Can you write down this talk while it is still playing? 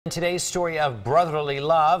Today's story of brotherly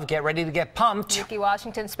love. Get ready to get pumped. Ukee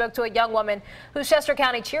Washington spoke to a young woman whose Chester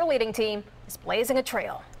County cheerleading team is blazing a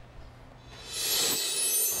trail.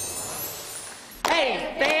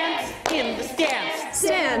 Hey, fans in the stands.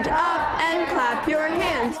 Stand up and clap your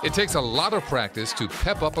hands. It takes a lot of practice to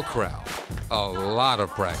pep up a crowd. A lot of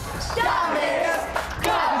practice. Dominators,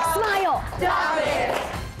 go! Smile! Dominators!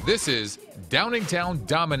 This is Downingtown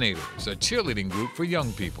Dominators, a cheerleading group for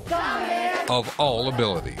young people of all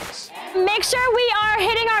abilities. Make sure we are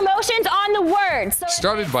hitting our motions on the words.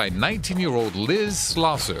 Started by 19-year-old Liz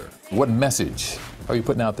Slosser. What message are you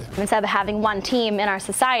putting out there? Instead of having one team in our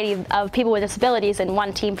society of people with disabilities and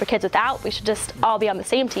one team for kids without, we should just all be on the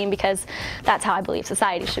same team, because that's how I believe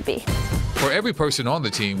society should be. For every person on the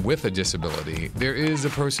team with a disability, there is a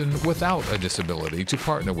person without a disability to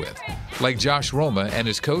partner with, like Josh Roma and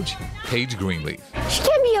his coach, Paige Greenleaf. She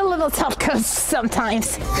can be a little tough coach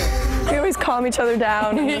sometimes. We always calm each other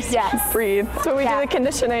down and just Yes. breathe. So when we do the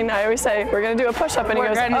conditioning, I always say, we're going to do a push-up, and he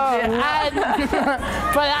goes, But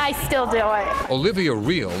I still do it. Olivia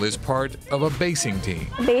Reel is part of a basing team.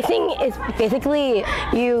 Basing is basically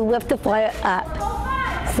you lift the fly up,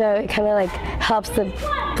 so it kind of like helps the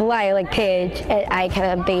fly like Paige, and I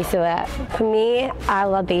kind of base it up. For me, I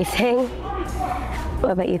love basing.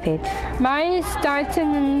 What about you, Paige? Mine is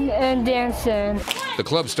dancing and dancing. The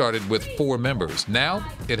club started with 4 members. Now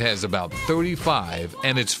it has about 35,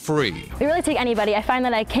 and it's free. We really take anybody. I find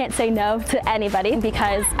that I can't say no to anybody,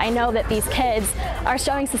 because I know that these kids are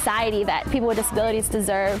showing society that people with disabilities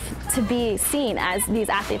deserve to be seen as these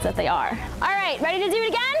athletes that they are. All right, ready to do it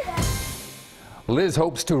again? Liz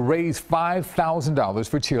hopes to raise $5,000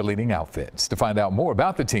 for cheerleading outfits. To find out more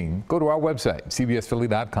about the team, go to our website,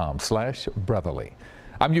 cbsphilly.com/brotherly.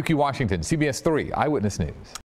 I'm Ukee Washington, CBS 3 Eyewitness News.